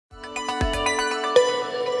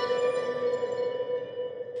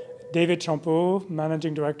David Champeaux,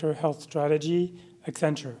 Managing Director, Health Strategy,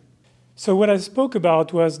 Accenture. So what I spoke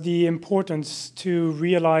about was the importance to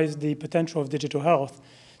realize the potential of digital health,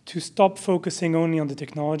 to stop focusing only on the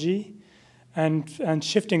technology and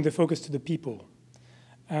shifting the focus to the people,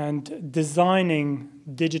 and designing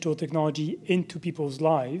digital technology into people's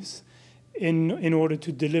lives in order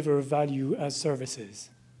to deliver value as services.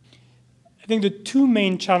 I think the two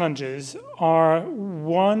main challenges are,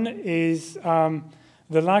 one is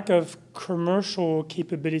the lack of commercial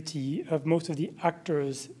capability of most of the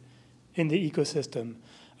actors in the ecosystem.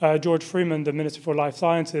 George Freeman, the Minister for Life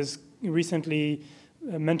Sciences, recently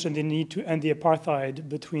mentioned the need to end the apartheid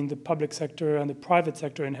between the public sector and the private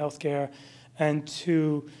sector in healthcare, and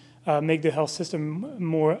to make the health system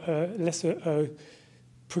more less a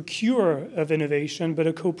procurer of innovation, but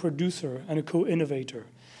a co-producer and a co-innovator.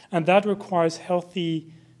 And that requires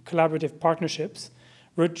healthy collaborative partnerships,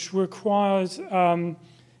 which requires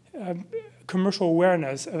commercial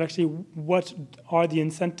awareness of actually what are the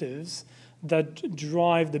incentives that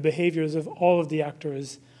drive the behaviors of all of the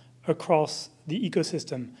actors across the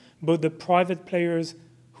ecosystem, both the private players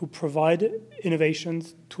who provide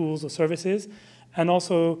innovations, tools, or services, and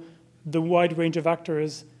also the wide range of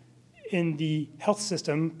actors in the health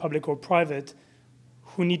system, public or private,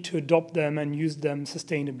 who need to adopt them and use them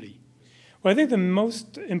sustainably. Well, I think the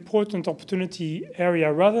most important opportunity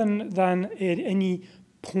area, rather than any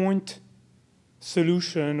point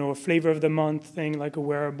solution or flavor of the month thing like a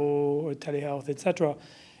wearable or telehealth, etc.,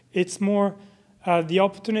 it's more the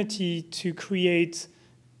opportunity to create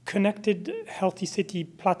connected healthy city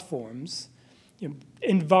platforms,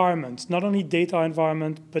 environments, not only data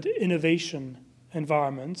environment, but innovation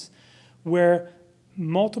environments, where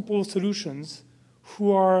multiple solutions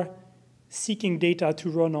who are seeking data to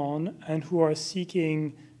run on and who are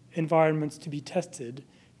seeking environments to be tested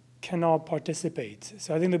can all participate.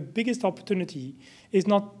 So I think the biggest opportunity is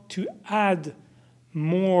not to add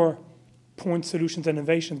more point solutions and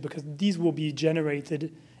innovations, because these will be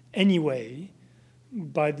generated anyway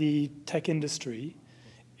by the tech industry.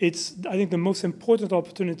 I think the most important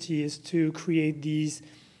opportunity is to create these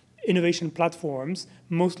innovation platforms,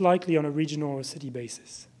 most likely on a regional or city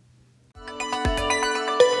basis.